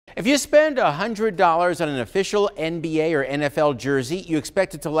If you spend $100 on an official NBA or NFL jersey, you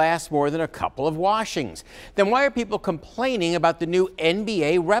expect it to last more than a couple of washings. Then why are people complaining about the new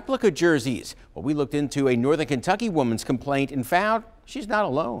NBA replica jerseys? Well, we looked into a Northern Kentucky woman's complaint and found she's not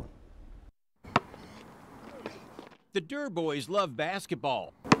alone. The Durr boys love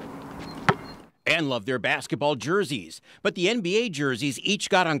basketball and love their basketball jerseys, but the NBA jerseys each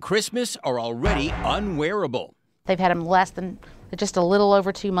got on Christmas are already unwearable. They've had them less than just a little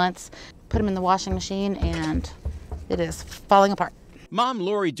over 2 months. Put them in the washing machine and it is falling apart. Mom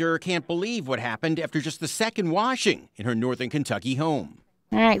Lori Durr can't believe what happened after just the second washing in her Northern Kentucky home.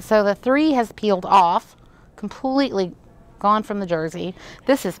 All right, so the 3 has peeled off, completely gone from the jersey.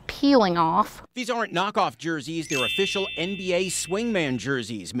 This is peeling off. These aren't knockoff jerseys, they're official NBA swingman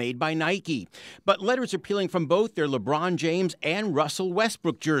jerseys made by Nike. But letters are peeling from both their LeBron James and Russell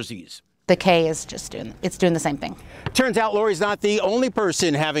Westbrook jerseys. The K is just doing the same thing. Turns out Lori's not the only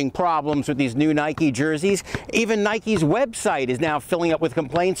person having problems with these new Nike jerseys. Even Nike's website is now filling up with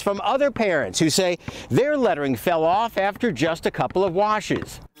complaints from other parents who say their lettering fell off after just a couple of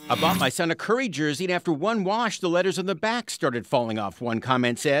washes. I bought my son a Curry jersey, and after one wash, the letters on the back started falling off, one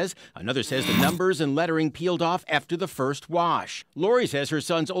comment says. Another says the numbers and lettering peeled off after the first wash. Lori says her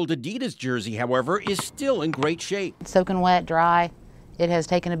son's old Adidas jersey, however, is still in great shape. Soaking wet, dry. It has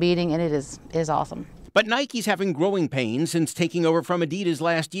taken a beating, and it is awesome. But Nike's having growing pains since taking over from Adidas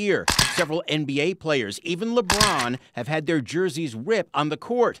last year. Several NBA players, even LeBron, have had their jerseys rip on the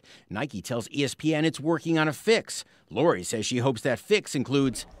court. Nike tells ESPN it's working on a fix. Lori says she hopes that fix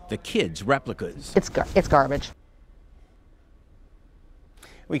includes the kids' replicas. It's garbage.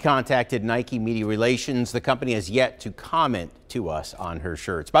 We contacted Nike Media Relations. The company has yet to comment to us on her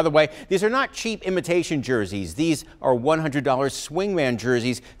shirts. By the way, these are not cheap imitation jerseys. These are $100 swingman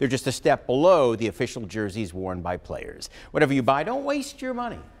jerseys. They're just a step below the official jerseys worn by players. Whatever you buy, don't waste your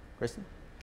money. Kristen?